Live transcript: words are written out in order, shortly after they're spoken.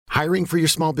Hiring for your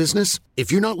small business?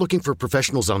 If you're not looking for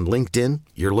professionals on LinkedIn,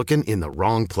 you're looking in the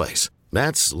wrong place.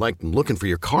 That's like looking for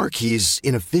your car keys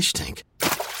in a fish tank.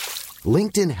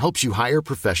 LinkedIn helps you hire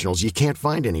professionals you can't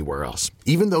find anywhere else,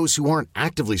 even those who aren't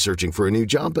actively searching for a new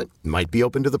job but might be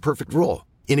open to the perfect role.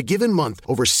 In a given month,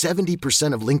 over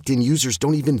 70% of LinkedIn users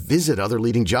don't even visit other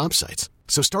leading job sites.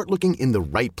 So start looking in the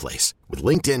right place. With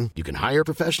LinkedIn, you can hire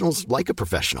professionals like a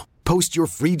professional. Post your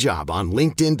free job on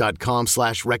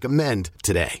linkedin.com/recommend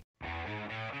today.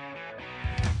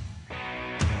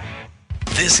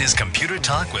 This is Computer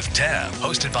Talk with Tab,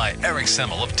 hosted by Eric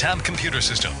Semmel of Tab Computer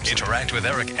Systems. Interact with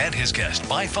Eric and his guest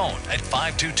by phone at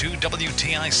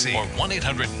 522-WTIC or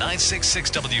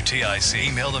 1-800-966-WTIC.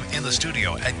 Email them in the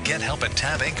studio at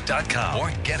gethelp@tabinc.com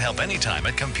or get help anytime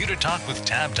at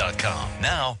computertalkwithtab.com.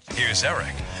 Now, here's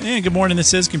Eric. Hey, good morning.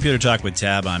 This is Computer Talk with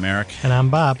Tab. I'm Eric. And I'm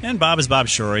Bob. And Bob is Bob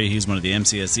Shorey. He's one of the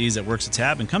MCSEs that works at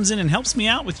Tab and comes in and helps me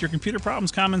out with your computer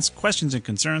problems, comments, questions, and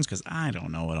concerns because I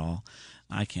don't know it all.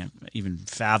 I can't even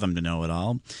fathom to know it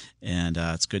all. And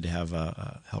it's good to have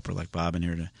a helper like Bob in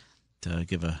here to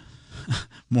give a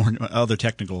more other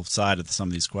technical side of some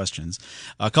of these questions.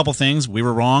 A couple things. We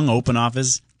were wrong.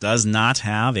 OpenOffice does not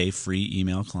have a free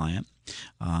email client.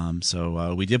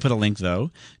 So we did put a link,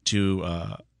 though, to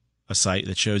a site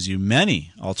that shows you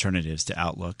many alternatives to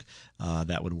Outlook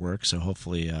that would work. So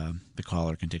hopefully the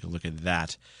caller can take a look at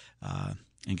that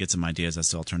and get some ideas as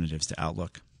to alternatives to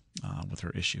Outlook. With her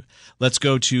issue. Let's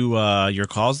go to your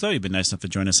calls, though. You've been nice enough to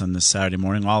join us on this Saturday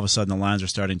morning. All of a sudden, the lines are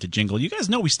starting to jingle. You guys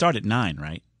know we start at 9,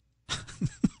 right?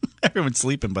 Everyone's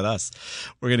sleeping but us.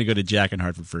 We're going to go to Jack in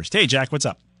Hartford first. Hey, Jack, what's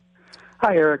up?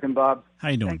 Hi, Eric and Bob. How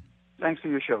you doing? Thanks for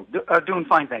your show. Doing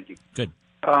fine, thank you. Good.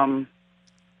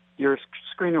 Your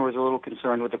screener was a little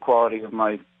concerned with the quality of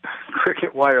my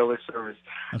Cricket wireless service.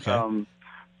 Okay.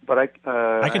 But I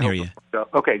can hear you.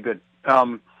 Okay, good.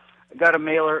 I got a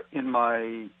mailer in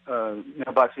my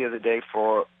mailbox the other day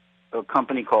for a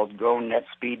company called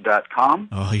GoNetspeed.com.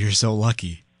 Oh, you're so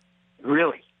lucky.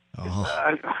 Really?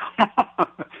 Oh.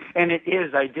 And it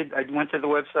is. I went to the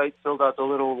website, filled out the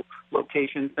little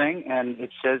location thing, and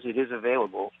it says it is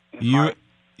available. So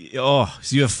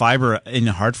you have fiber in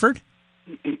Hartford?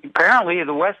 Apparently,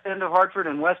 the west end of Hartford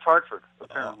and West Hartford,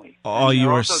 apparently.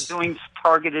 You're also doing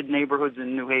targeted neighborhoods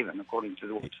in New Haven, according to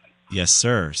the website. Yes,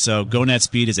 sir. So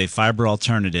GoNetspeed is a fiber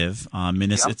alternative.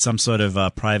 It's some sort of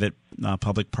private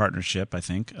public partnership, I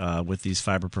think, with these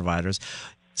fiber providers.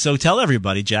 So tell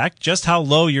everybody, Jack, just how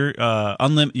low your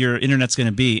internet's going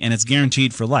to be, and it's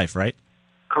guaranteed for life, right?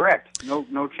 Correct.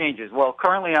 No changes. Well,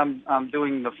 currently I'm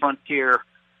doing the Frontier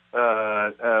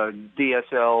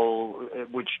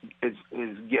DSL, which is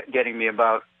getting me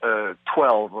about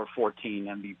 12 or 14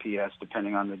 Mbps,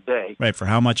 depending on the day. Right. For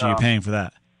how much are you paying for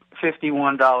that?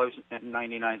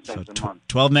 $51.99 a month.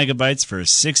 12 megabytes for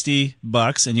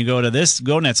 $60, and you go to this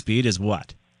GoNetspeed is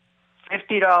what?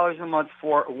 $50 a month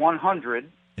for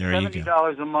 100. There you go.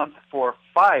 $70 a month for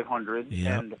 500,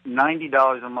 Yep. and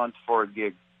 $90 a month for a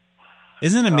gig.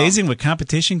 Isn't it amazing what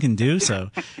competition can do?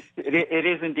 So it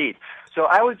is indeed. So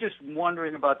I was just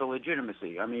wondering about the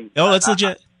legitimacy. I mean, that's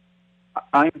legit.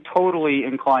 I'm totally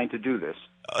inclined to do this.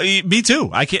 Me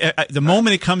too. The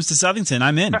moment it comes to Southington,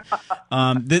 I'm in.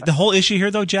 The whole issue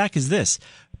here, though, Jack, is this: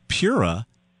 Pura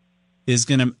is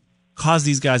going to cause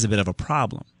these guys a bit of a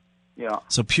problem. Yeah.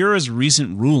 So Pura's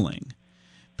recent ruling,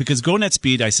 because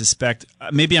GoNetspeed, I suspect,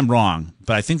 maybe I'm wrong,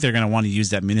 but I think they're going to want to use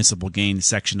that municipal gain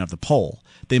section of the poll.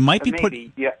 They might be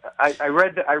maybe. Yeah, I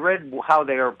read how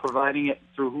they are providing it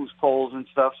through whose polls and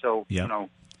stuff. So Yep. you know.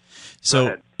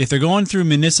 So if they're going through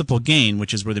municipal gain,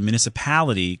 which is where the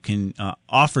municipality can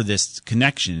offer this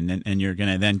connection, and you're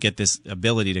going to then get this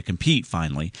ability to compete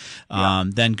finally,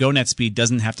 then GoNetspeed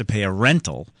doesn't have to pay a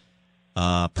rental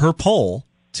per poll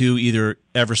to either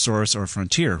Eversource or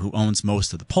Frontier, who owns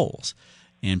most of the polls.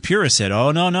 And Pura said,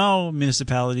 oh, no,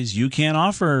 municipalities, you can't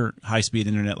offer high-speed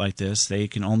internet like this. They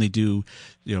can only do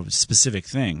specific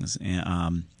things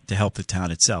to help the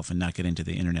town itself and not get into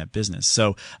the internet business.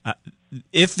 So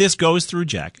if this goes through,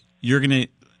 Jack, you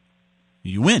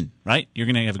win, right? You're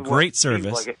going to have a great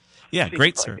service.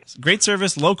 Great service. Great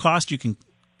service, low cost. You can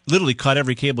literally cut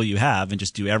every cable you have and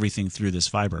just do everything through this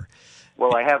fiber.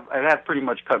 Well, I have pretty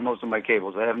much cut most of my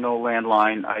cables. I have no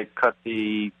landline. I cut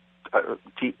the cable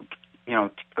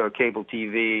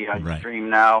TV. I stream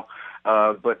now.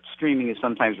 But streaming is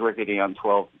sometimes rickety on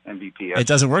 12 Mbps. It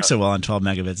doesn't work so well on 12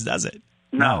 megabits, does it?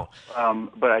 No.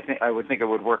 But I would think it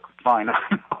would work fine.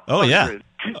 Oh, yeah.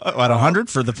 At 100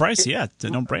 for the price, yeah, it's a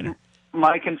no-brainer.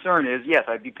 My concern is, yes,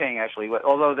 I'd be paying actually.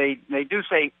 Although they do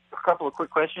say a couple of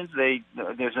quick questions. There's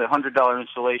a $100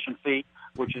 installation fee,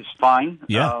 which is fine.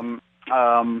 Yeah.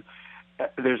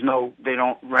 they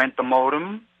don't rent the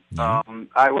modem. No.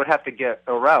 I would have to get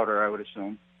a router, I would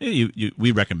assume.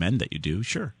 We recommend that you do,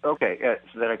 sure. Okay,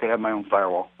 so that I could have my own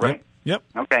firewall, right? Yep.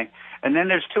 Okay. And then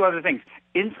there's two other things.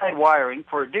 Inside wiring,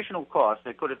 for additional cost,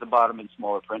 they put at the bottom in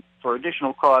smaller print, for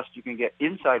additional cost, you can get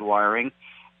inside wiring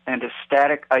and a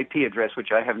static IP address,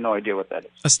 which I have no idea what that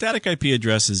is. A static IP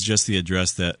address is just the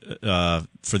address that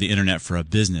for the internet for a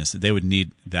business. They would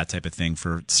need that type of thing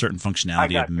for certain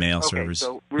functionality of mail servers.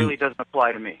 So it really doesn't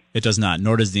apply to me. It does not,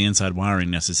 nor does the inside wiring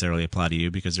necessarily apply to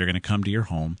you, because they're going to come to your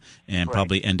home and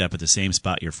probably end up at the same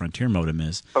spot your Frontier modem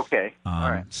is. Okay. All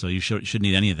right. So you shouldn't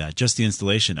need any of that. Just the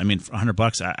installation. I mean, for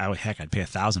 $100, heck, I'd pay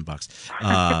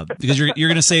 $1,000 because you're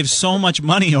going to save so much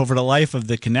money over the life of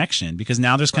the connection, because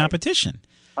now there's competition.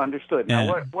 Understood.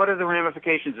 Now, what are the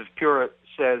ramifications if Pura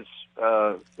says?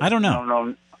 I don't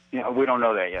know. We don't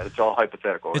know that yet. It's all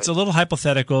hypothetical. Right? It's a little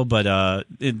hypothetical, but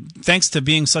thanks to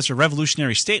being such a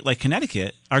revolutionary state like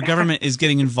Connecticut, our government is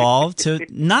getting involved to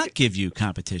not give you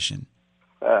competition.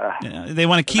 They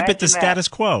want to keep it the status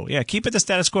quo. Yeah, keep it the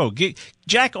status quo.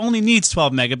 Jack only needs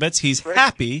 12 megabits. He's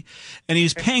happy, and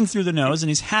he's paying through the nose, and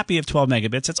he's happy of 12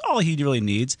 megabits. That's all he really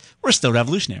needs. We're still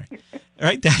revolutionary. All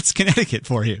right, that's Connecticut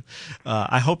for you.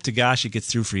 I hope to gosh it gets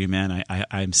through for you, man.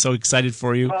 I'm so excited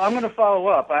for you. Well, I'm going to follow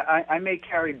up. I may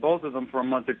carry both of them for a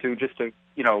month or two just to,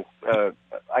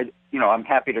 I'm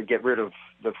happy to get rid of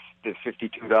the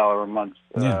 $52 a month,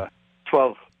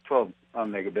 12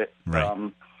 megabit.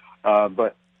 Right.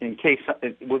 But in case,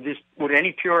 would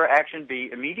any Pure action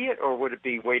be immediate, or would it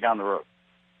be way down the road?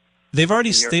 They've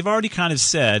already kind of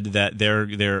said that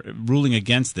they're ruling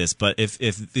against this, but if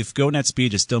GoNet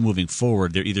Speed is still moving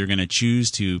forward, they're either going to choose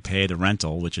to pay the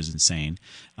rental, which is insane,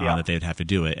 that they'd have to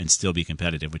do it, and still be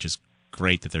competitive, which is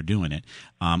great that they're doing it,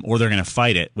 or they're going to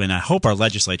fight it. When I hope our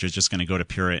legislature is just going to go to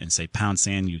Pura and say, "Pound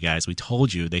sand, you guys! We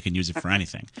told you they can use it for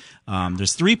anything."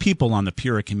 There's 3 people on the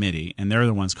Pura committee, and they're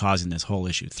the ones causing this whole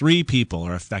issue. 3 people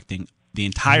are affecting the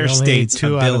entire state's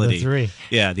ability.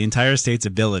 Yeah, the entire state's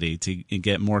ability to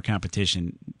get more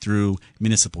competition through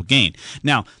municipal gain.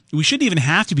 Now, we shouldn't even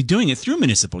have to be doing it through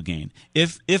municipal gain.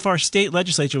 If our state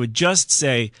legislature would just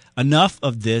say, enough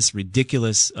of this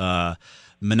ridiculous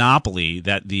monopoly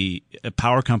that the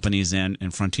power companies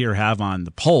and Frontier have on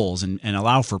the poles, and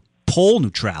allow for pole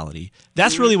neutrality,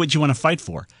 that's really what you want to fight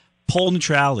for. Pole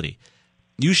neutrality.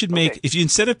 You should make, if you,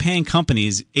 instead of paying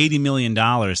companies $80 million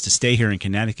to stay here in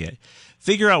Connecticut,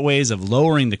 figure out ways of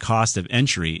lowering the cost of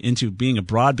entry into being a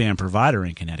broadband provider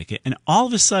in Connecticut, and all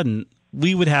of a sudden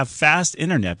we would have fast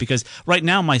internet, because right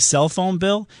now my cell phone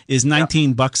bill is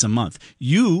 $19 a month.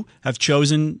 You have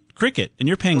chosen Cricket, and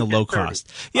you're paying a low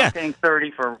cost. Yeah, I'm paying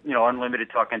 $30 for unlimited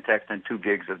talk and text and 2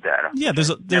 gigs of data. Yeah,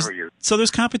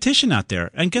 there's competition out there,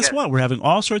 and guess what? We're having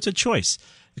all sorts of choice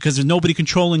because there's nobody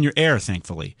controlling your air,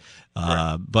 thankfully.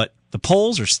 But the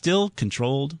polls are still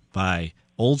controlled by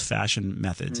old-fashioned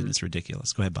methods, and it's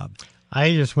ridiculous. Go ahead, Bob.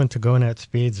 I just went to GoNet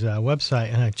Speed's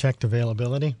website and I checked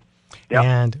availability. Yep.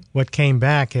 And what came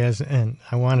back is, and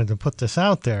I wanted to put this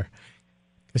out there,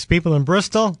 because people in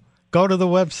Bristol, go to the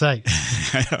website.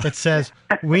 It says,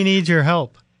 "We need your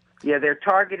help." Yeah, they're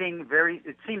targeting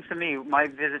it seems to me, my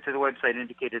visit to the website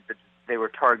indicated that they were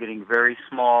targeting very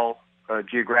small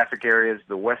geographic areas,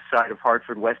 the west side of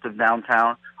Hartford, west of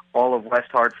downtown, all of West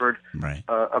Hartford, right.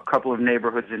 A couple of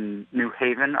neighborhoods in New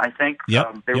Haven, I think.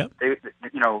 Yep.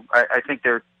 I think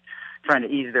they're trying to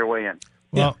ease their way in.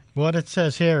 Well, what it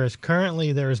says here is,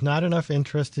 currently there is not enough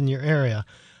interest in your area.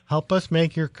 Help us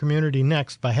make your community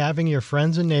next by having your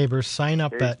friends and neighbors sign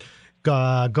up at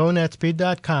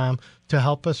GoNetspeed.com to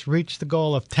help us reach the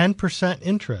goal of 10%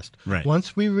 interest. Right.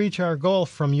 Once we reach our goal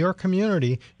from your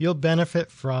community, you'll benefit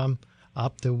from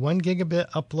up to 1 gigabit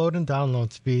upload and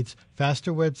download speeds,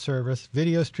 faster web service,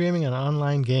 video streaming, and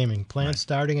online gaming. Plans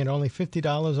starting at only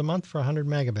 $50 a month for 100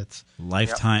 megabits.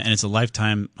 Lifetime, and it's a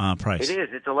lifetime price. It is.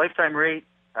 It's a lifetime rate.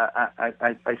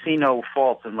 I see no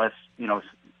faults unless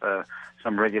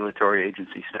some regulatory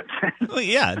agency steps in. Well,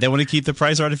 yeah, they want to keep the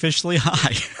price artificially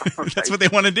high. That's what they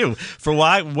want to do. For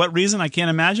what reason, I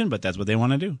can't imagine, but that's what they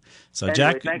want to do. So, anyway,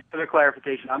 Jack, thanks for the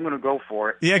clarification. I'm going to go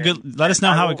for it. Yeah, good. Let us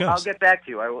know how it goes. I'll get back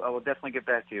to you. I will definitely get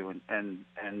back to you, and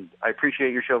I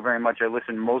appreciate your show very much. I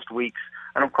listen most weeks.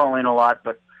 I don't call in a lot,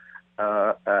 but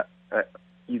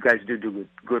you guys do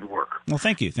good work. Well,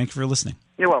 thank you. Thank you for listening.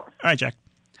 You're welcome. All right, Jack.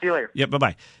 See you later. Yep.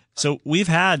 Bye-bye. So we've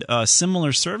had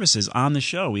similar services on the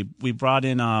show. We brought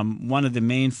in one of the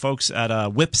main folks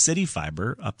at Whip City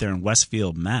Fiber up there in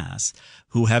Westfield, Mass,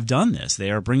 who have done this.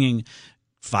 They are bringing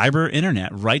fiber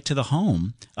internet right to the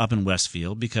home up in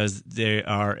Westfield because they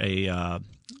are a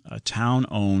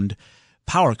town-owned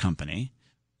power company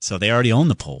So they already own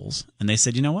the poles, and they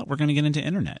said, you know what, we're going to get into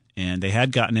internet. And they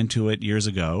had gotten into it years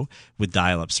ago with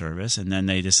dial-up service, and then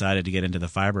they decided to get into the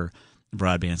fiber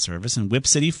broadband service. And Whip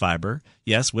City Fiber,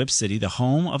 yes, Whip City, the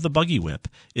home of the buggy whip,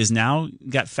 is now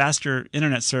got faster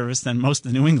internet service than most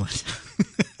of New England.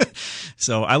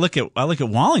 So I look at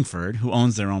Wallingford, who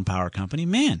owns their own power company.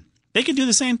 Man, they could do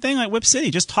the same thing like Whip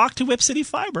City. Just talk to Whip City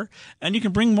Fiber, and you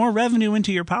can bring more revenue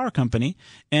into your power company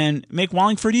and make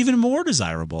Wallingford even more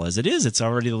desirable. As it is, it's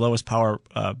already the lowest power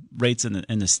rates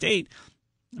in the state.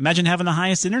 Imagine having the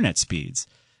highest internet speeds.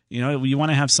 You know, you want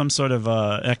to have some sort of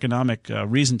economic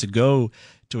reason to go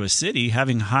to a city.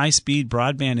 Having high-speed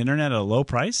broadband internet at a low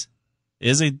price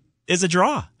is a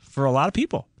draw for a lot of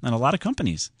people and a lot of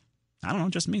companies. I don't know,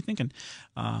 just me thinking.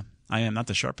 I am not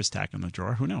the sharpest tack in the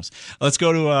drawer. Who knows? Let's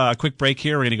go to a quick break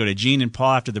here. We're going to go to Gene and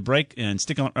Paul after the break, and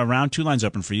stick around. 2 lines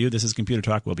open for you. This is Computer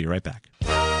Talk. We'll be right back.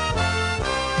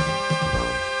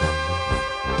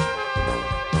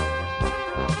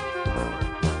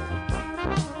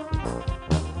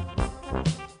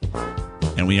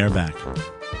 And we are back.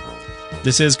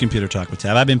 This is Computer Talk with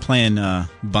Tab. I've been playing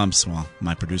bumps. Well,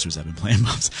 my producers have been playing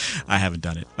bumps. I haven't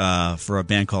done it. For a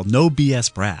band called No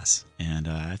BS Brass. And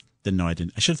I didn't know I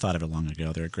didn't. I should have thought of it long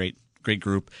ago. They're a great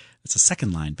group. It's a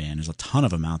second line band. There's a ton of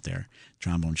them out there.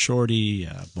 Trombone Shorty,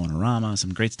 Bonorama,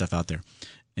 some great stuff out there.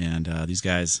 And these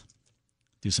guys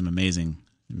do some amazing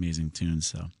tunes.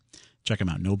 So check them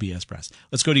out. No BS Brass.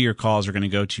 Let's go to your calls. We're going to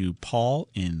go to Paul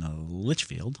in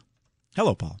Litchfield.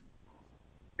 Hello, Paul.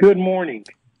 Good morning.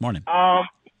 Morning.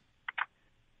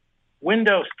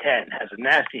 Windows 10 has a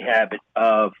nasty habit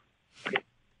of.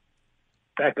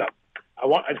 Back up.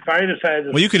 I finally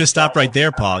decided. Well, you could have stopped right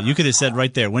there, Paul. You could have said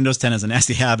right there, Windows 10 has a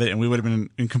nasty habit, and we would have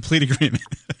been in complete agreement.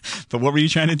 But what were you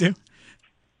trying to do?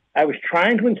 I was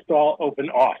trying to install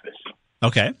OpenOffice.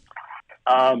 Okay.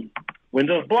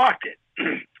 Windows blocked it.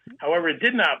 However, it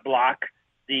did not block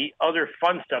the other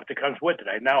fun stuff that comes with it.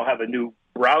 I now have a new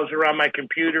browser on my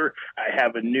computer. I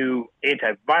have a new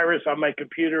antivirus on my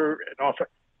computer, and also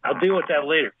I'll deal with that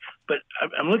later. But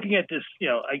I'm looking at this. You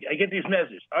know, I get these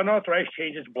messages: unauthorized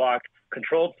changes blocked,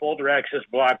 controlled folder access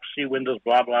blocked. See Windows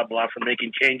blah blah blah for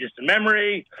making changes to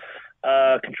memory.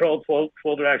 Controlled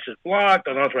folder access blocked.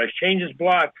 Unauthorized changes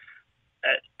blocked.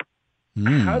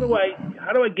 How do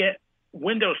I get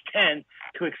Windows 10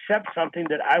 to accept something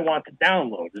that I want to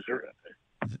download?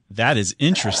 That is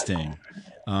interesting.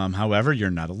 However,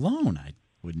 you're not alone. I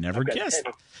would never guess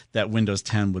that Windows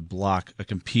 10 would block a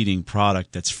competing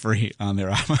product that's free on their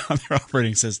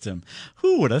operating system.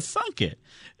 Who would have thunk it?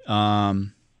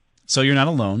 So you're not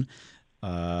alone.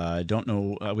 I don't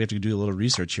know. We have to do a little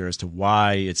research here as to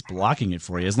why it's blocking it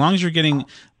for you. As long as you're getting,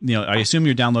 I assume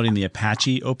you're downloading the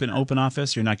Apache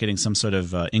OpenOffice. You're not getting some sort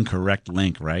of incorrect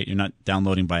link, right? You're not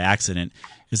downloading by accident,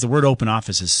 because the word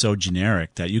OpenOffice is so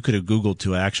generic that you could have Googled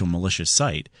to an actual malicious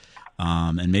site,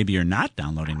 and maybe you're not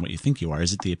downloading what you think you are.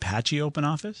 Is it the Apache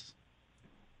OpenOffice?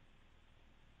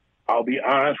 I'll be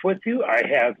honest with you. I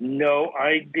have no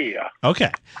idea.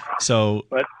 Okay, so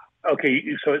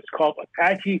it's called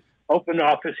Apache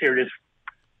OpenOffice. Here it is,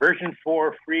 version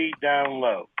 4, free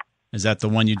download. Is that the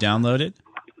one you downloaded?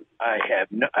 I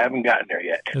haven't gotten there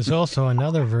yet. There's also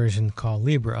another version called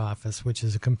LibreOffice, which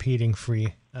is a competing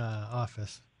free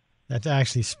office that's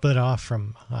actually split off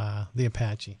from the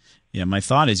Apache. Yeah, my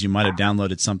thought is you might have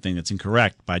downloaded something that's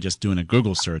incorrect by just doing a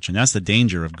Google search, and that's the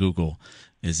danger of Google.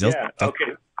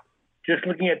 Okay. Just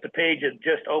looking at the page that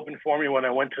just opened for me when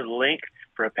I went to the link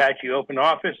for Apache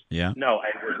OpenOffice. Yeah. No,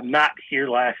 I was not here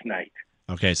last night.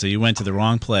 Okay, so you went to the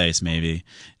wrong place, maybe,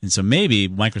 and so maybe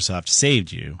Microsoft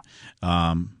saved you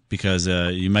because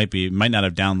you might not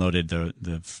have downloaded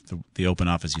the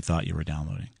OpenOffice you thought you were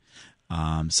downloading.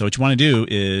 So what you want to do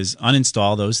is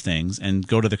uninstall those things and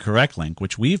go to the correct link,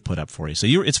 which we've put up for you. So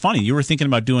it's funny, you were thinking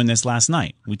about doing this last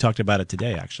night. We talked about it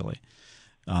today, actually.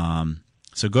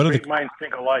 So go to Great minds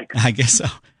think alike. I guess so.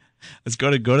 Let's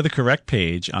go to the correct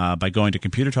page by going to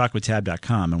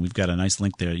computertalkwithtab.com, and we've got a nice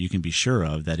link there you can be sure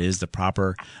of that is the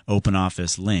proper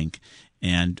OpenOffice link,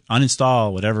 and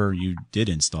uninstall whatever you did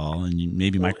install, and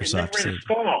maybe Microsoft saved.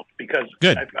 Installed because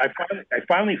good. I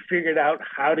finally figured out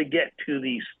how to get to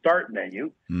the start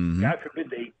menu. Mm-hmm. God forbid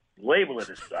they label it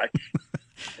as such,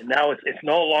 and now it's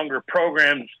no longer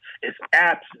programs, it's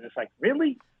apps, and it's like,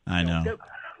 really? I know.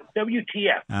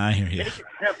 WTF? I hear you. Make it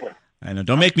simple. I know.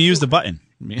 Don't make me use the button.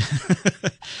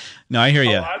 No, I hear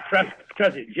you.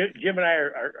 Trust me. Jim and I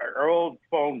are old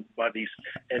phone buddies,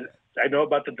 and I know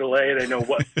about the delay, and I know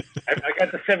what. I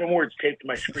got the 7 words taped to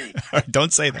my screen. All right,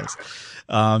 don't say those.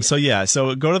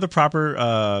 So go to the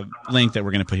proper link that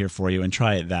we're going to put here for you and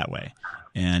try it that way.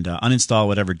 and uninstall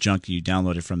whatever junk you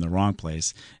downloaded from the wrong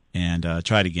place, and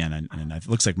try it again. And it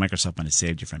looks like Microsoft might have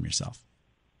saved you from yourself.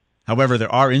 However,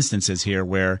 there are instances here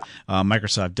where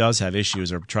Microsoft does have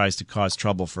issues or tries to cause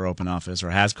trouble for OpenOffice,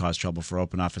 or has caused trouble for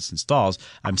OpenOffice installs.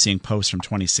 I'm seeing posts from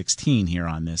 2016 here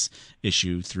on this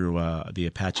issue through the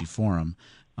Apache forum,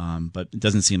 but it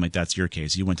doesn't seem like that's your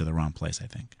case. You went to the wrong place, I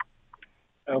think.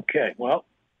 Okay, well,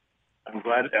 I'm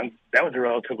glad that was a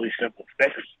relatively simple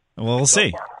fix. Well, we'll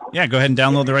see. Yeah, go ahead and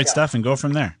download the right stuff and go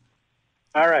from there.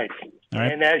 All right. All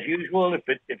right. And as usual, if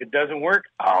it doesn't work,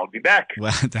 I'll be back.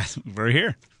 Well, we're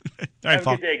here. All right, Have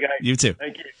Paul. a good day, guys. You too.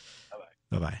 Thank you.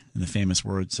 Bye-bye. In the famous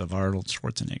words of Arnold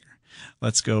Schwarzenegger.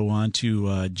 Let's go on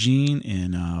to Jean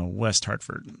in West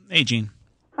Hartford. Hey, Jean.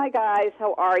 Hi, guys.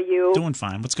 How are you? Doing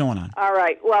fine. What's going on? All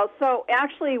right. Well, so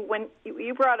actually, when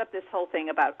you brought up this whole thing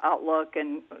about Outlook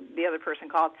and the other person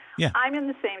called, yeah. I'm in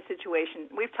the same situation.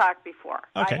 We've talked before.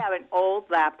 Okay. I have an old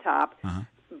laptop,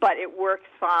 but it works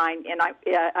fine, and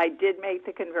I did make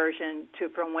the conversion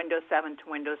from Windows 7 to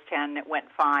Windows 10. It went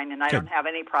fine, and I don't have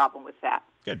any problem with that.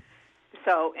 Good.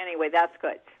 So anyway, that's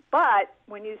good. But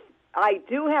I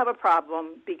do have a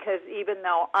problem because even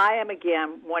though I am,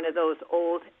 again, one of those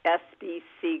old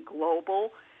SBC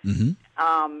Global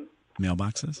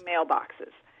mailboxes,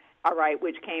 all right,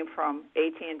 which came from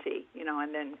AT&T,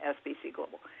 and then SBC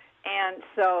Global. And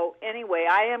so anyway,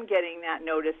 I am getting that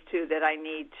notice, too, that I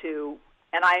need to,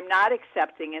 and I'm not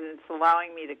accepting, and it's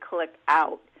allowing me to click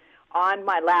out on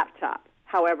my laptop.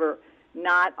 However,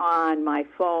 not on my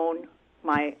phone,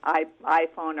 my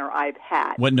iPhone or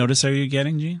iPad. What notice are you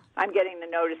getting, Jean? I'm getting the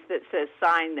notice that says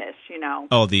sign this,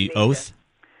 Oh, the oath?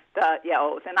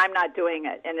 Oath, and I'm not doing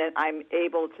it, and then I'm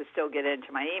able to still get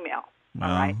into my email. Well,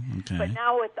 all right? Okay. But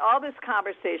now with all this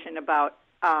conversation about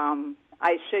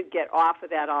I should get off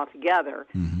of that altogether,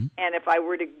 and if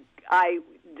I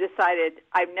decided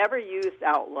I've never used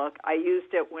Outlook. I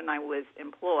used it when I was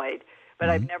employed, but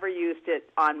I've never used it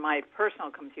on my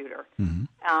personal computer.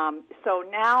 So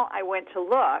now I went to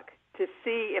look to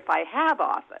see if I have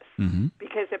Office.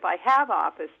 Because if I have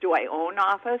Office, do I own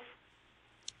Office?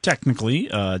 Technically,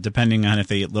 depending on if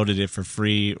they loaded it for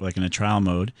free, like in a trial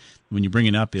mode, when you bring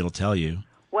it up, it'll tell you.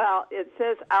 Well, it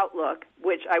says Outlook,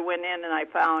 which I went in and I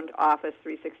found Office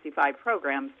 365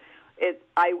 programs.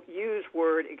 I use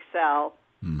Word, Excel,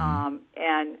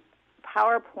 and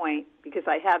PowerPoint because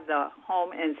I have the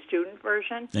home and student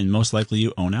version. And most likely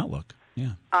you own Outlook.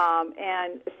 Yeah.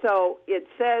 And so it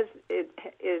says,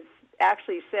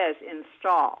 actually says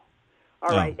install. All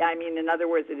right. I mean, in other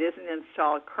words, it isn't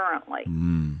installed currently,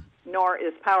 nor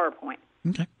is PowerPoint.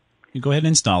 Okay. You go ahead and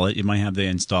install it. You might have the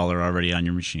installer already on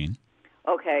your machine.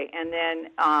 Okay, and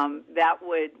then that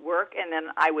would work, and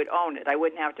then I would own it. I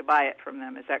wouldn't have to buy it from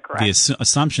them. Is that correct? The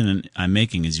assumption I'm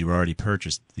making is you already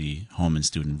purchased the home and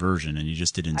student version, and you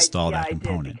just did install that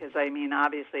component. I did, because,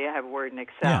 obviously I have Word and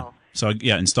Excel. Yeah. So,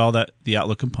 install the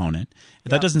Outlook component. If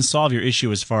that doesn't solve your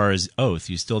issue as far as Oath,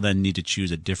 you still then need to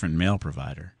choose a different mail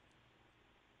provider.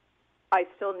 I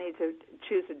still need to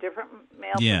choose a different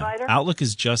mail provider? Yeah. Outlook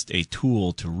is just a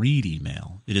tool to read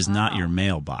email. It is not your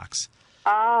mailbox.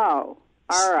 Oh.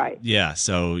 All right. Yeah,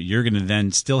 so you're going to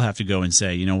then still have to go and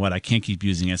say, you know what, I can't keep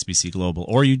using SBC Global.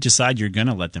 Or you decide you're going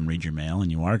to let them read your mail, and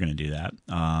you are going to do that.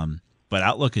 But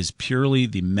Outlook is purely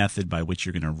the method by which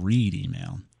you're going to read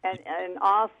email. And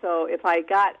also, if I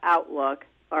got Outlook,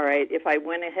 all right, if I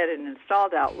went ahead and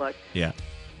installed Outlook,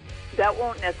 that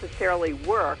won't necessarily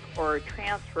work or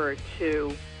transfer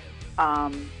to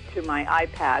my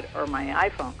iPad or my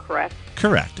iPhone, correct?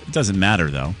 Correct. It doesn't matter,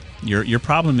 though. Your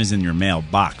problem is in your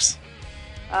mailbox.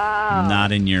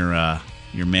 Not in your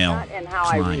mail not in how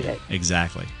client. I read it.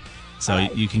 Exactly. So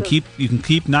you can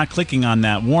keep not clicking on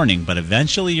that warning, but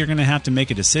eventually you're going to have to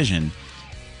make a decision.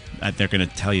 They're going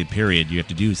to tell you, period, you have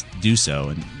to do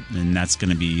so, and that's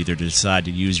going to be either to decide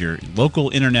to use your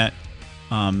local internet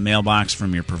mailbox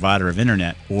from your provider of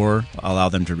internet, or allow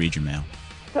them to read your mail.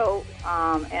 So,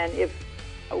 and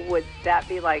would that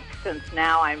be like, since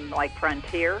now I'm like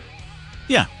Frontier?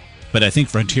 Yeah. But I think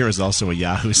Frontier is also a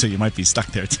Yahoo, so you might be stuck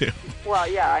there, too. Well,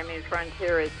 yeah,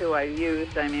 Frontier is who I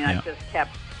used. I just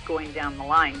kept going down the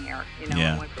line here.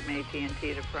 I went from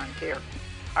AT&T to Frontier.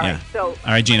 All right, so... All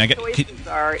right, Gene,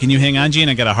 can you hang on, Gene?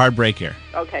 I got a hard break here.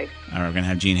 Okay. All right, we're going to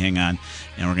have Gene hang on,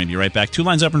 and we're going to be right back. 2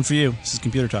 lines open for you. This is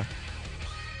Computer Talk.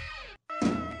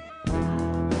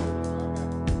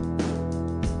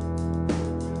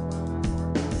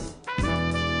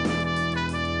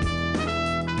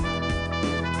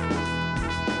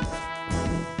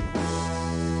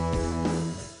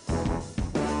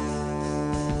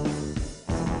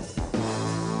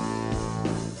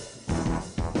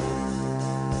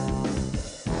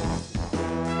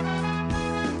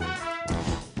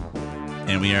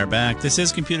 And we are back. This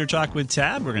is Computer Talk with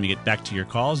Tab. We're going to get back to your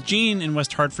calls. Jean in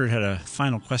West Hartford had a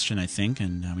final question, I think,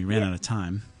 and we ran out of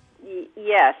time.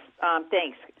 Yes,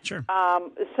 thanks. Sure.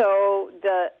 So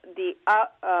the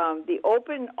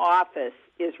Open Office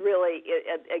is really,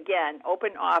 again,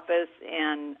 Open Office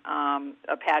and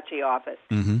Apache Office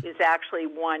is actually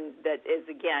one that is,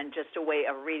 again, just a way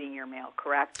of reading your mail,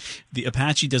 correct? The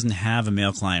Apache doesn't have a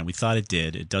mail client. We thought it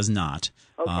did. It does not.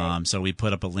 Okay. So we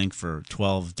put up a link for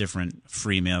 12 different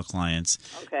free mail clients.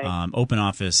 Okay. Open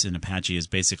Office in Apache is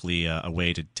basically a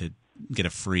way to get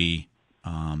a free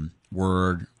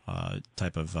Word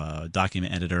type of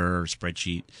document editor or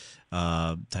spreadsheet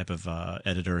type of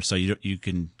editor. So you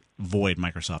can void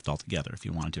Microsoft altogether if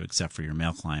you wanted to, except for your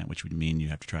mail client, which would mean you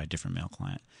have to try a different mail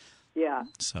client. Yeah.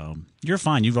 So you're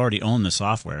fine. You've already owned the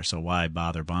software, so why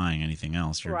bother buying anything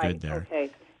else? You're good there. Okay.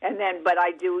 And then, but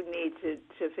I do need to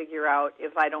figure out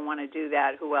if I don't want to do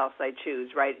that, who else I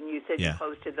choose, right? And you said you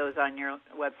posted those on your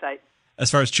website. As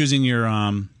far as choosing your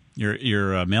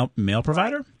mail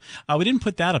provider, we didn't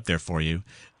put that up there for you.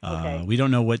 Okay. We don't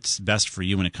know what's best for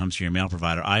you when it comes to your mail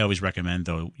provider. I always recommend,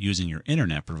 though, using your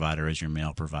internet provider as your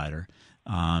mail provider.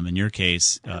 In your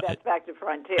case, that's back to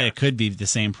Frontier. It could be the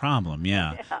same problem,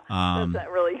 yeah. That's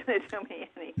not really going to do me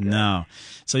any good. No.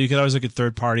 So you could always look at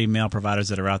third-party mail providers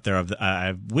that are out there.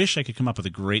 I wish I could come up with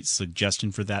a great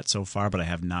suggestion for that so far, but I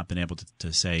have not been able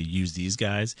to say use these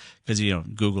guys because,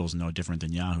 Google's no different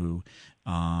than Yahoo,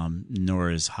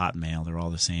 nor is Hotmail. They're all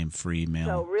the same free mail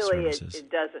services. So really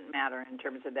it doesn't matter in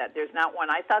terms of that. There's not one.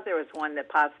 I thought there was one that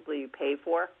possibly you pay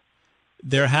for.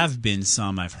 There have been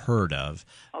some I've heard of,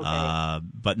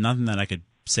 but nothing that I could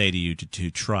say to you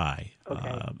to try.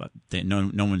 Okay. But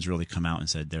no one's really come out and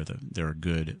said they're a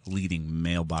good leading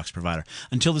mailbox provider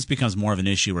until this becomes more of an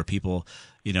issue where people,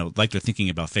 like they're thinking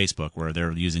about Facebook, where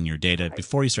they're using your data. Right.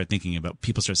 Before you start thinking about,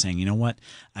 people start saying, you know what,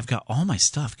 I've got all my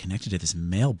stuff connected to this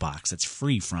mailbox that's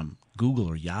free from Google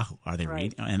or Yahoo. Are they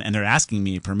reading? And they're asking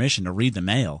me permission to read the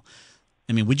mail.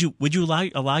 I mean, would you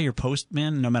allow your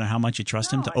postman, no matter how much you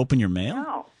trust him, to open your mail?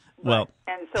 No. Well,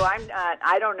 and so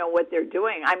I don't know what they're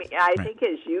doing. I mean, I think,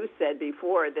 as you said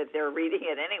before, that they're reading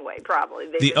it anyway. Probably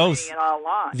they've been reading it all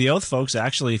along. The Oath folks,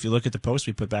 actually, if you look at the post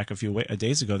we put back a few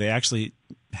days ago, they actually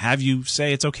have you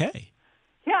say it's okay.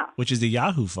 Yeah. Which is the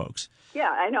Yahoo folks. Yeah,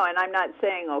 I know, and I'm not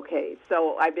saying okay.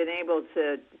 So I've been able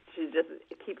to just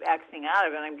keep Xing out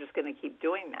of it. I'm just going to keep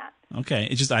doing that. Okay.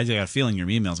 It's just I got a feeling your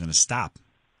email is going to stop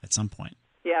at some point.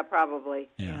 Yeah, probably.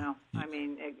 Yeah. I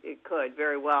mean, it could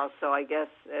very well. So I guess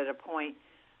at a point,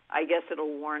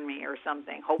 it'll warn me or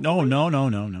something. Hopefully. No. No,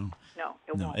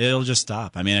 it won't. It'll just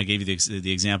stop. I mean, I gave you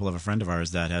the example of a friend of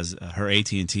ours that has her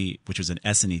AT&T, which was an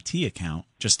SNET account,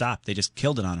 just stopped. They just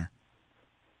killed it on her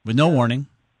with no warning.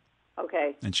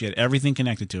 Okay. And she had everything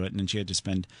connected to it, and then she had to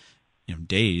spend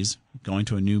days going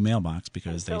to a new mailbox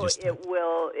because they just. So it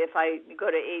will if I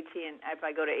go to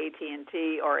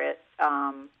AT&T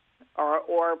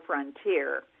or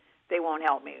Frontier, they won't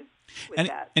help me with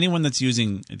that. Anyone that's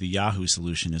using the Yahoo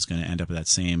solution is going to end up with that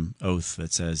same oath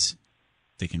that says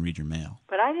they can read your mail.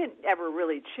 But I didn't ever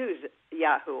really choose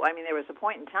Yahoo. I mean, there was a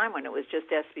point in time when it was just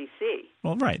SBC.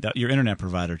 Well, right. Your internet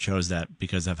provider chose that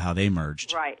because of how they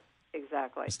merged. Right,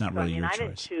 exactly. It's not really your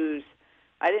choice.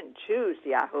 I didn't choose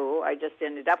Yahoo. I just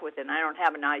ended up with it. And I don't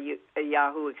have a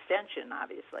Yahoo extension,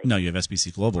 obviously. No, you have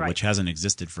SBC Global, which hasn't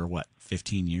existed for,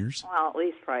 15 years? Well, at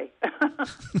least probably.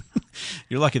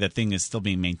 You're lucky that thing is still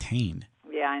being maintained.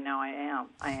 Yeah, I know.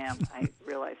 I am. I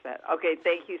realize that. Okay,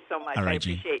 thank you so much. All right, I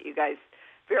appreciate you guys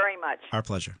very much. Our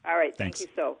pleasure. All right, thanks.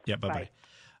 Thank you so. Yeah, bye-bye.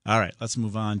 All right, let's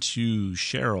move on to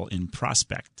Cheryl in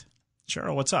Prospect.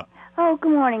 Cheryl, what's up? Oh,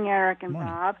 good morning, Eric and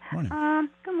Bob.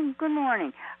 Morning. Good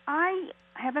morning. I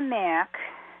have a Mac,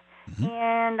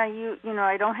 and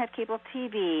I don't have cable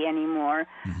TV anymore.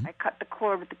 I cut the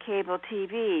cord with the cable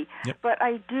TV, but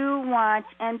I do watch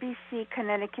NBC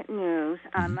Connecticut News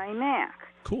on my Mac.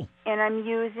 Cool. And I'm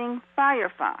using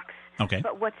Firefox. Okay.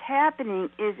 But what's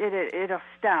happening is it'll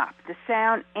stop. The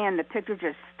sound and the picture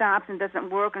just stops and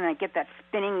doesn't work, and I get that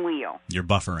spinning wheel. You're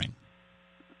buffering.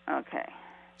 Okay.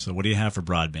 So what do you have for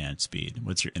broadband speed?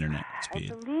 What's your internet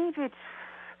speed? I believe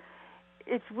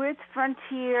it's with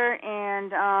Frontier,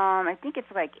 and I think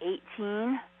it's like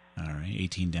 18. All right,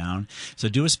 18 down. So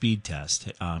do a speed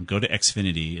test. Go to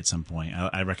Xfinity at some point.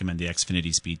 I recommend the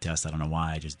Xfinity speed test. I don't know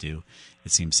why, I just do.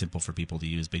 It seems simple for people to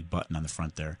use. Big button on the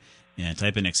front there. And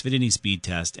type in Xfinity speed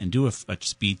test and do a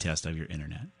speed test of your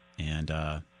internet. And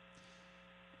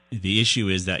the issue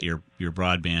is that your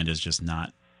broadband is just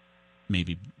not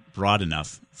maybe broad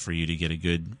enough for you to get a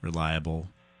good, reliable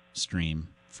stream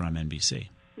from NBC.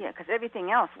 Yeah, because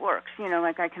everything else works.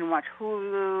 Like I can watch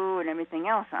Hulu and everything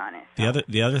else on it. So.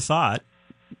 The other thought,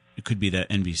 it could be that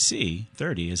NBC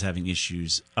 30 is having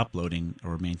issues uploading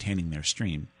or maintaining their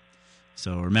stream.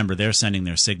 So remember, they're sending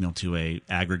their signal to a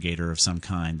aggregator of some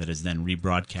kind that is then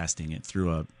rebroadcasting it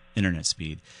through a internet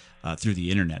speed, through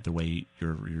the internet, the way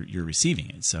you're receiving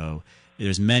it. So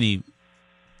there's many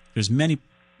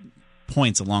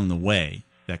points along the way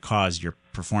that cause your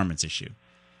performance issue,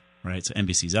 right? So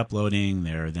NBC's uploading,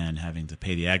 they're then having to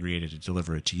pay the aggregator to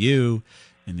deliver it to you.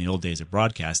 In the old days of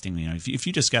broadcasting, if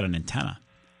you just got an antenna,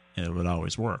 it would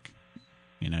always work.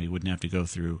 You wouldn't have to go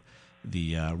through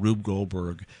the Rube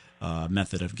Goldberg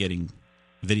method of getting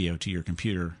video to your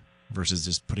computer versus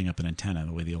just putting up an antenna,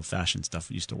 the way the old-fashioned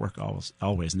stuff used to work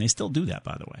always. And they still do that,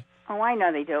 by the way. Oh, I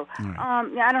know they do. Right.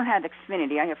 Yeah, I don't have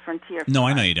Xfinity. I have Frontier. No,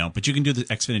 I know you don't, but you can do the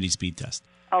Xfinity speed test.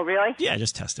 Oh, really? Yeah,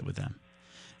 just test it with them.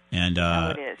 And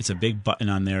it it's a big button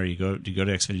on there. You go to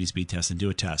Xfinity speed test and do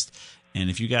a test. And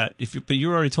but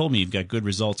you already told me you've got good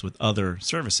results with other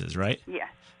services, right? Yeah.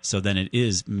 So then it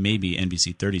is maybe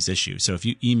NBC 30's issue. So if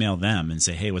you email them and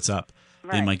say, hey, what's up?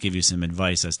 Right. They might give you some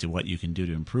advice as to what you can do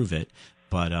to improve it.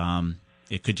 But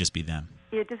it could just be them.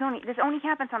 Yeah, this only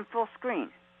happens on full screen.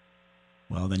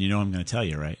 Well, then I'm going to tell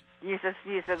you, right? Use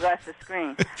less the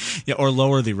screen. Yeah, or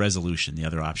lower the resolution. The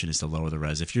other option is to lower the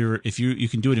res. If you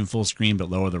can do it in full screen but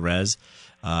lower the res,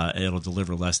 it'll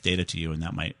deliver less data to you, and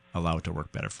that might allow it to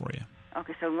work better for you.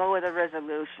 Okay, so lower the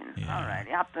resolution. Yeah. All right.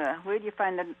 Where do you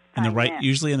find the?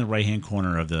 Usually in the right-hand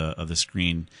corner of the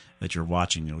screen that you're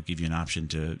watching, it'll give you an option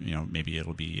to maybe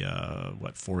it'll be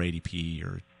 480p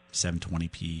or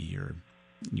 720p, or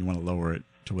you want to lower it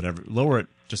to whatever. Lower it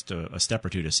just a step or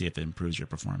two to see if it improves your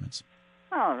performance.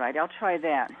 All right, I'll try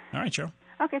that. All right, Cheryl.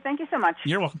 Okay, thank you so much.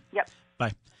 You're welcome. Yep.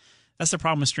 Bye. That's the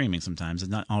problem with streaming sometimes.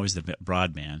 It's not always the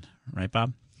broadband. Right,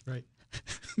 Bob? Right.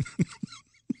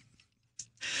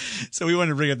 So we wanted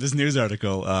to bring up this news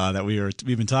article that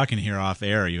we've been talking here off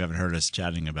air. You haven't heard us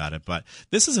chatting about it, but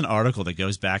this is an article that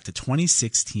goes back to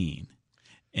 2016.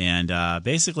 And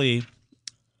basically,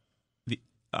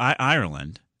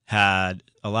 Ireland had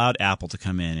allowed Apple to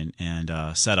come in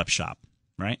and set up shop,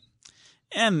 right?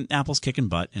 And Apple's kicking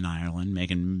butt in Ireland,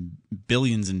 making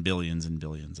billions and billions and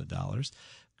billions of dollars.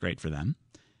 Great for them.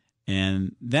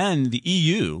 And then the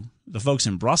EU, the folks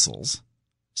in Brussels,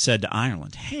 said to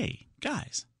Ireland, hey,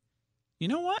 guys, you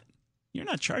know what? You're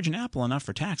not charging Apple enough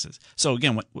for taxes. So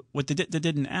again, what they did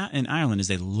in Ireland is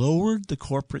they lowered the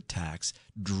corporate tax,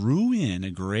 drew in a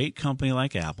great company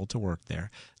like Apple to work there.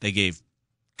 They gave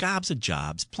gobs of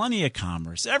jobs, plenty of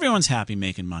commerce. Everyone's happy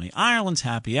making money. Ireland's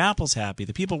happy. Apple's happy.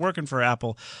 The people working for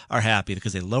Apple are happy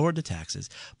because they lowered the taxes.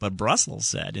 But Brussels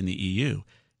said in the EU,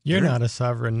 You're not a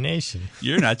sovereign nation.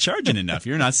 You're not charging enough.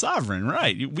 You're not sovereign,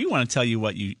 right? We want to tell you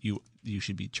what you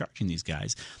should be charging these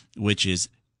guys, which is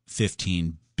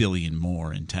 $15 billion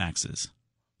more in taxes.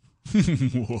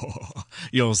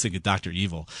 You almost think of Dr.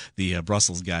 Evil, the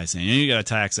Brussels guy, saying, you got to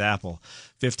tax Apple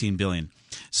 $15 billion.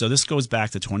 So this goes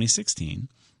back to 2016.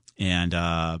 And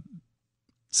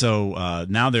so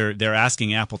now they're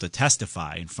asking Apple to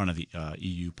testify in front of the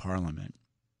EU Parliament.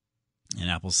 And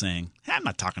Apple's saying, hey, I'm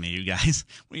not talking to you guys.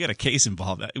 We got a case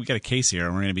involved. We got a case here,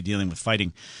 and we're going to be dealing with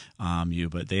fighting you.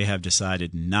 But they have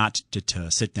decided not to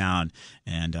sit down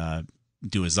and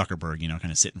do a Zuckerberg,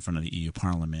 kind of sit in front of the EU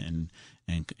Parliament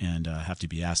and have to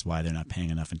be asked why they're not paying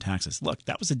enough in taxes. Look,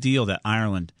 that was a deal that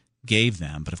Ireland gave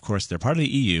them. But, of course, they're part of the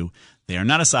EU. They are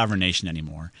not a sovereign nation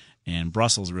anymore. And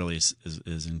Brussels really is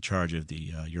in charge of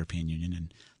the European Union,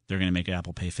 and they're going to make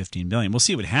Apple pay $15 billion. We'll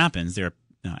see what happens.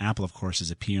 Now, Apple, of course, is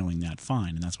appealing that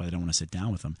fine, and that's why they don't want to sit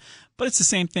down with them. But it's the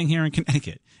same thing here in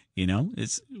Connecticut.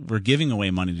 We're giving away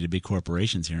money to the big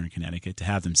corporations here in Connecticut to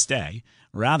have them stay,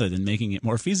 rather than making it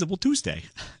more feasible to stay.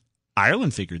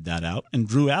 Ireland figured that out and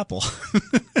drew Apple.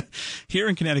 Here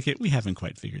in Connecticut, we haven't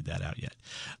quite figured that out yet.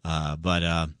 But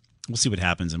we'll see what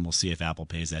happens, and we'll see if Apple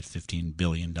pays that $15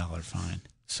 billion fine.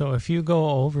 So if you go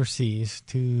overseas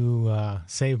to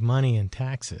save money in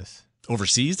taxes...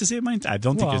 Overseas to save money? I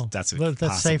don't think that's possible.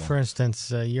 Let's say, for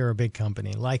instance, you're a big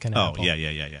company like an Apple. Oh,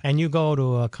 yeah. And you go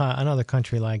to another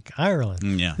country like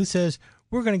Ireland, who says,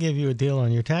 we're going to give you a deal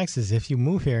on your taxes if you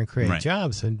move here and create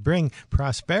jobs and bring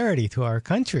prosperity to our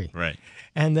country. Right.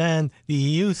 And then the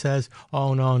EU says,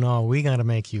 oh, no, we got to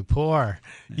make you poor.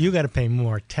 Yeah. You got to pay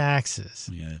more taxes.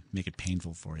 Yeah, make it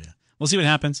painful for you. We'll see what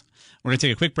happens. We're going to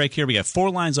take a quick break here. We got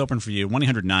 4 lines open for you,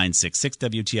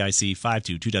 1-800-966-WTIC,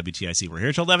 522-WTIC. We're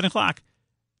here till 11 o'clock.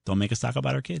 Don't make us talk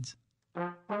about our kids.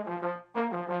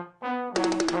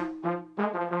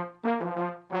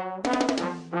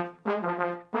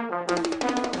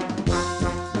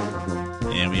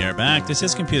 And we We are back. This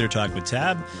is Computer Talk with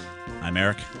Tab. I'm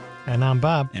Eric. And I'm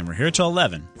Bob. And we're here till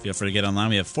 11. Feel free to get online.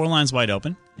 We have 4 lines wide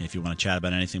open. If you want to chat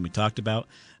about anything we talked about,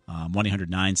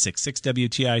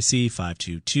 1-800-966-WTIC,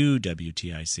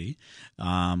 522-WTIC.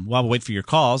 While we wait for your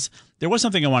calls, there was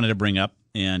something I wanted to bring up,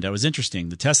 and it was interesting.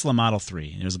 The Tesla Model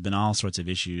 3. There's been all sorts of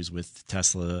issues with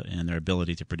Tesla and their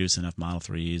ability to produce enough Model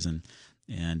 3s.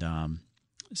 And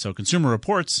so Consumer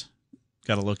Reports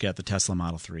got a look at the Tesla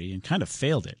Model 3 and kind of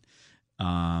failed it.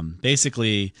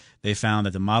 Basically, they found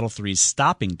that the Model 3's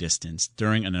stopping distance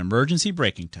during an emergency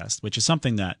braking test, which is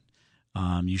something that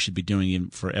you should be doing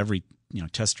for every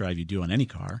test drive you do on any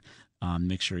car,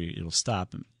 make sure it'll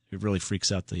stop. It really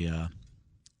freaks out the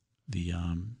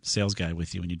sales guy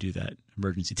with you when you do that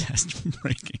emergency test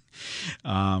braking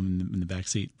in the back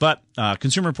seat. But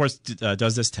Consumer Reports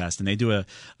does this test, and they do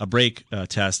a brake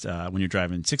test when you're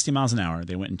driving 60 miles an hour.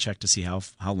 They went and checked to see how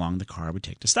long the car would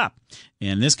take to stop.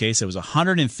 And in this case, it was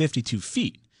 152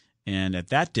 feet. And at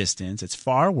that distance, it's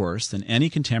far worse than any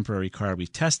contemporary car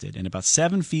we've tested, and about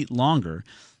 7 feet longer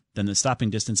than the stopping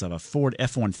distance of a Ford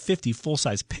F-150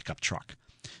 full-size pickup truck.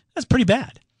 That's pretty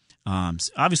bad.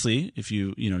 Obviously, if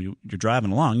you're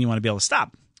driving along, you want to be able to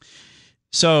stop.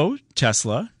 So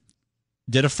Tesla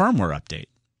did a firmware update.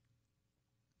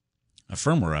 A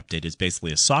firmware update is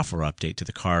basically a software update to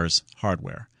the car's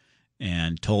hardware,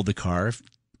 and told the car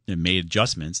and made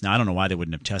adjustments. Now, I don't know why they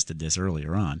wouldn't have tested this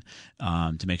earlier on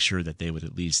to make sure that they would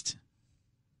at least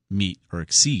meet or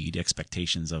exceed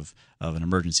expectations of an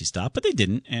emergency stop, but they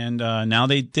didn't. And now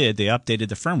they did. They updated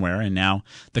the firmware, and now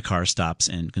the car stops,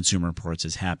 and Consumer Reports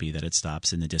is happy that it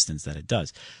stops in the distance that it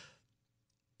does.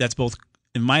 That's both,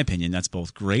 in my opinion, that's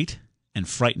both great and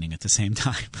frightening at the same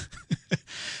time.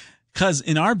 Because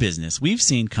in our business, we've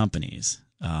seen companies,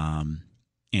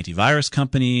 antivirus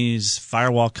companies,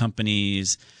 firewall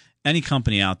companies, any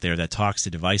company out there that talks to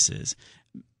devices,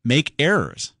 make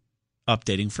errors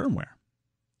updating firmware.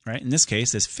 Right? In this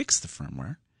case, this fixed the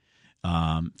firmware,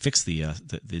 fixed the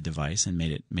device, and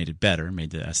made it better, made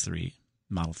the S3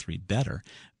 Model 3 better.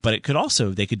 But it could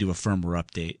also, they could do a firmware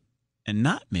update and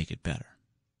not make it better.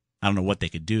 I don't know what they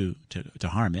could do to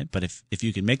harm it, but if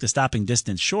you can make the stopping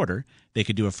distance shorter, they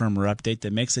could do a firmware update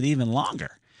that makes it even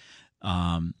longer.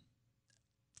 For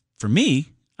me,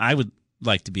 I would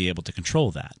like to be able to control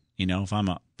that. If I'm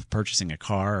purchasing a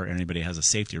car or anybody has a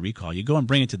safety recall, you go and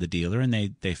bring it to the dealer, and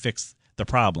they fix the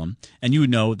problem, and you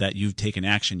know that you've taken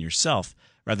action yourself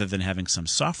rather than having some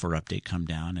software update come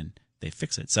down and they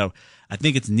fix it. So I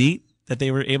think it's neat that they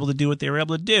were able to do what they were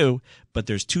able to do, but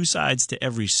there's two sides to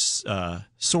every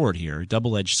sword here,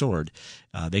 double-edged sword.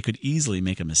 They could easily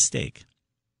make a mistake.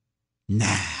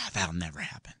 Nah, that'll never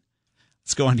happen.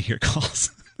 Let's go on to your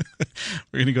calls.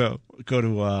 We're going to go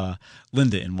to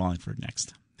Linda in Wallingford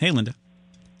next. Hey, Linda.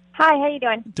 Hi, how you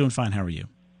doing? Doing fine. How are you?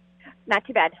 Not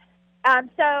too bad.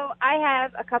 So I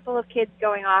have a couple of kids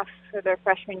going off for their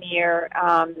freshman year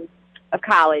of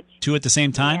college. 2 at the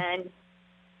same time? And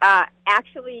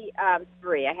actually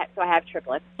 3. I have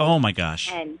triplets. Oh my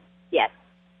gosh! And yes,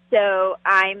 so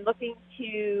I'm looking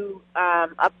to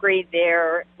upgrade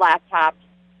their laptops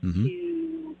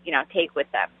to take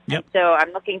with them. Yep. And so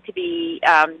I'm looking to be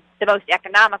the most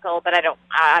economical, but I don't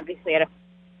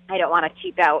want to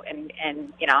cheap out, and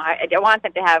I don't want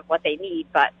them to have what they need,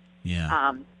 but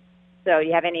yeah. So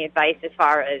you have any advice as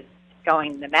far as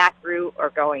going the Mac route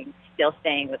or still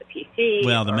staying with a PC?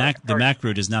 Well, the Mac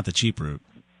route is not the cheap route.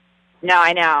 No,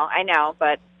 I know,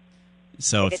 but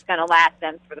so if it's going to last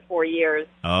them for the 4 years,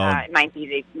 it might be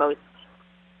the most.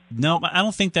 No, I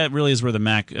don't think that really is where the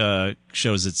Mac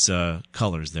shows its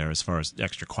colors there as far as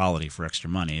extra quality for extra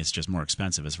money. It's just more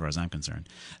expensive as far as I'm concerned.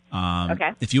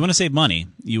 Okay. If you want to save money,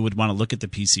 you would want to look at the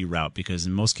PC route, because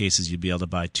in most cases you'd be able to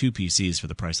buy 2 PCs for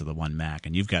the price of the 1 Mac,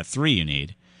 and you've got 3 you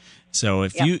need. So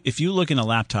if you look in a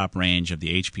laptop range of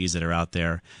the HPs that are out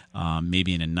there,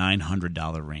 maybe in a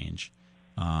 $900 range,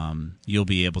 you'll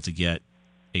be able to get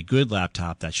a good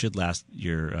laptop that should last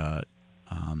your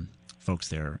folks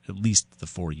there at least the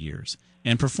 4 years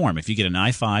and perform. If you get an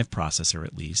i5 processor,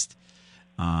 at least,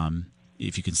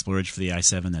 if you can splurge for the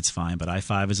i7, that's fine, but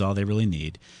i5 is all they really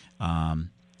need. A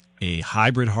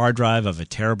hybrid hard drive of 1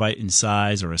 terabyte in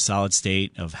size or a solid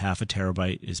state of 0.5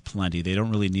 terabyte is plenty. They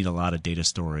don't really need a lot of data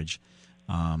storage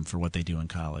for what they do in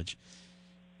college.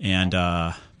 And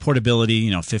portability,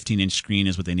 15-inch screen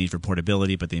is what they need for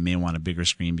portability, but they may want a bigger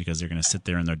screen because they're going to sit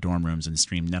there in their dorm rooms and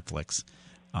stream Netflix.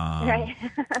 Right.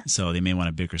 So they may want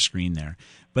a bigger screen there.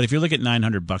 But if you're looking at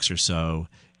 $900 or so,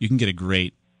 you can get a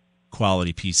great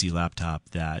quality PC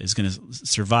laptop that is going to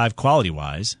survive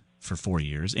quality-wise for 4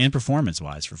 years and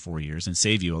performance-wise for 4 years and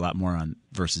save you a lot more on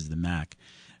versus the Mac.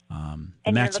 And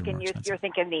you're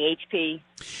thinking the HP,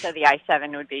 so the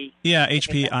i7 would be. Yeah,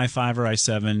 HP i5 or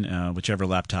i7, whichever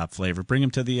laptop flavor. Bring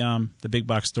them to the big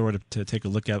box store to take a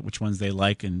look at which ones they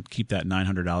like, and keep that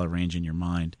 $900 range in your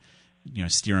mind.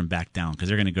 Steer them back down because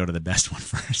they're going to go to the best one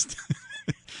first.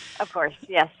 Of course,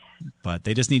 yes. But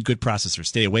they just need good processors.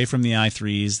 Stay away from the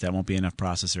i3s. That won't be enough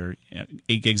processor.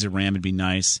 8 gigs of RAM would be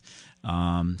nice,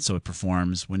 so it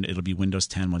performs. It'll be Windows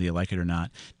 10 whether you like it or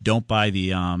not. Don't buy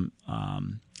the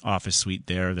Office suite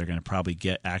there. They're going to probably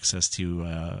get access to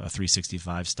a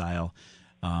 365 style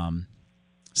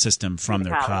system from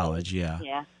their college.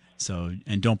 Yeah. So,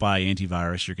 and don't buy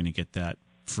antivirus. You're going to get that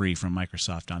free from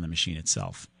Microsoft on the machine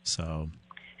itself. So.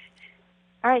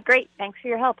 All right, great. Thanks for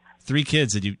your help. 3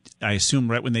 kids. I assume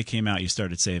right when they came out, you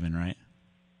started saving, right?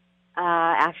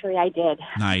 Actually, I did.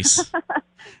 Nice.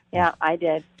 Yeah, I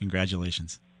did.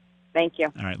 Congratulations. Thank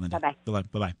you. All right, Linda. Bye-bye.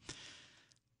 Bye-bye.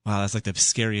 Wow, that's like the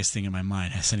scariest thing in my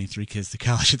mind, sending 3 kids to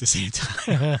college at the same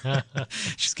time.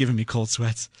 She's giving me cold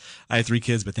sweats. I had 3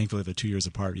 kids, but thankfully they're 2 years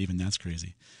apart. Even that's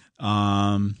crazy.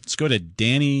 Let's go to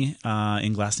Danny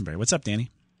in Glastonbury. What's up,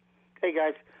 Danny? Hey,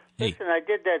 guys. Hey. Listen, I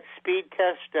did that speed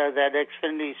test, that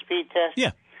Xfinity speed test.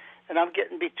 Yeah. And I'm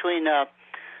getting between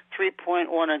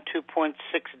 3.1 and 2.6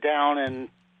 down and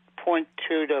 0.2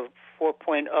 to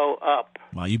 4.0 up.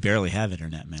 Wow, you barely have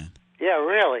internet, man. Yeah,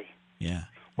 really? Yeah.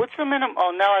 What's the minimum?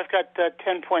 Oh, now I've got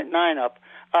 10.9 up.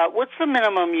 What's the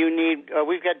minimum you need?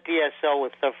 We've got DSL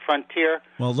with Frontier.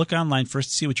 Well, look online first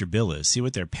to see what your bill is. See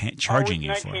what they're charging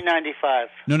you for. $19.95.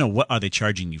 No. What are they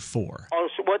charging you for? Oh,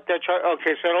 so what they're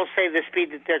okay, so it'll say the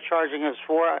speed that they're charging us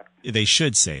for. They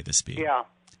should say the speed. Yeah.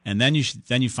 And then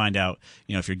you find out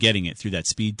if you're getting it through that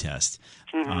speed test.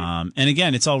 Mm-hmm. And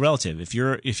again, it's all relative. If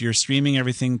you're streaming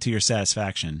everything to your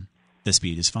satisfaction, the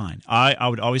speed is fine. I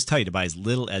would always tell you to buy as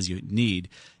little as you need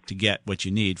to get what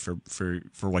you need for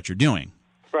what you're doing.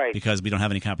 Right. Because we don't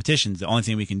have any competition. The only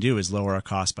thing we can do is lower our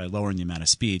cost by lowering the amount of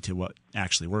speed to what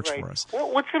actually works for us.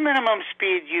 What's the minimum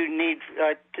speed you need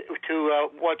to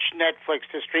watch Netflix,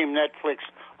 to stream Netflix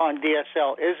on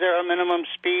DSL? Is there a minimum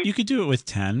speed? You could do it with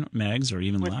 10 megs or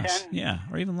even less. 10? Yeah,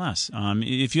 or even less.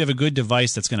 If you have a good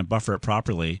device that's going to buffer it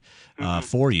properly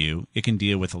for you, it can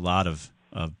deal with a lot of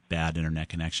bad internet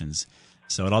connections.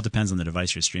 So it all depends on the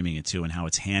device you're streaming it to and how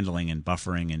it's handling and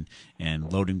buffering and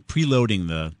preloading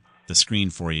the screen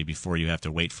for you before you have to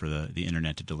wait for the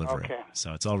internet to deliver it.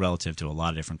 So it's all relative to a lot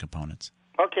of different components.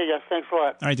 Okay, yes, thanks a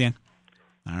lot. All right, Dan.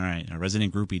 All right, our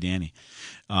resident groupie, Danny.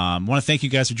 Want to thank you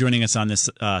guys for joining us on this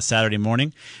Saturday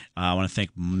morning. I want to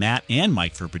thank Matt and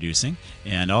Mike for producing,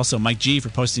 and also Mike G for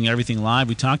posting everything live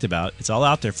we talked about. It's all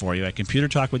out there for you at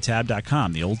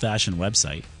ComputerTalkWithTab.com, the old-fashioned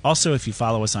website. Also, if you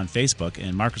follow us on Facebook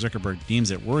and Mark Zuckerberg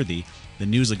deems it worthy, the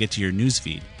news will get to your news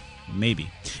feed.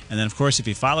 Maybe. And then, of course, if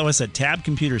you follow us at Tab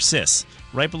Computer Sys,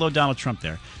 right below Donald Trump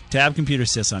there, Tab Computer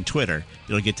Sys on Twitter,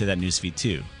 it'll get to that newsfeed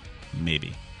too.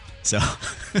 Maybe. So,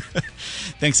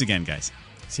 thanks again, guys.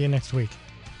 See you next week.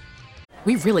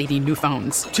 We really need new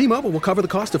phones. T-Mobile will cover the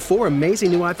cost of 4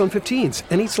 amazing new iPhone 15s,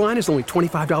 and each line is only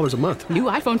 $25 a month. New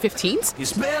iPhone 15s?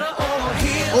 It's better over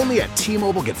here. Only at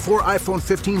T-Mobile, get 4 iPhone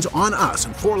 15s on us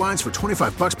and 4 lines for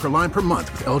 $25 per line per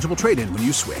month with eligible trade-in when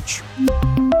you switch.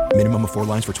 Minimum of 4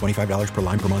 lines for $25 per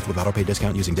line per month with autopay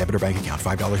discount using debit or bank account.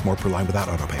 $5 more per line without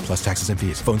autopay, plus taxes and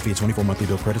fees. Phone fee at 24 monthly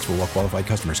bill credits for well-qualified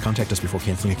customers. Contact us before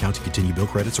canceling account to continue bill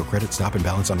credits or credit stop and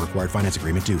balance on required finance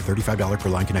agreement due. $35 per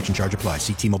line connection charge applies.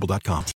 See T-Mobile.com.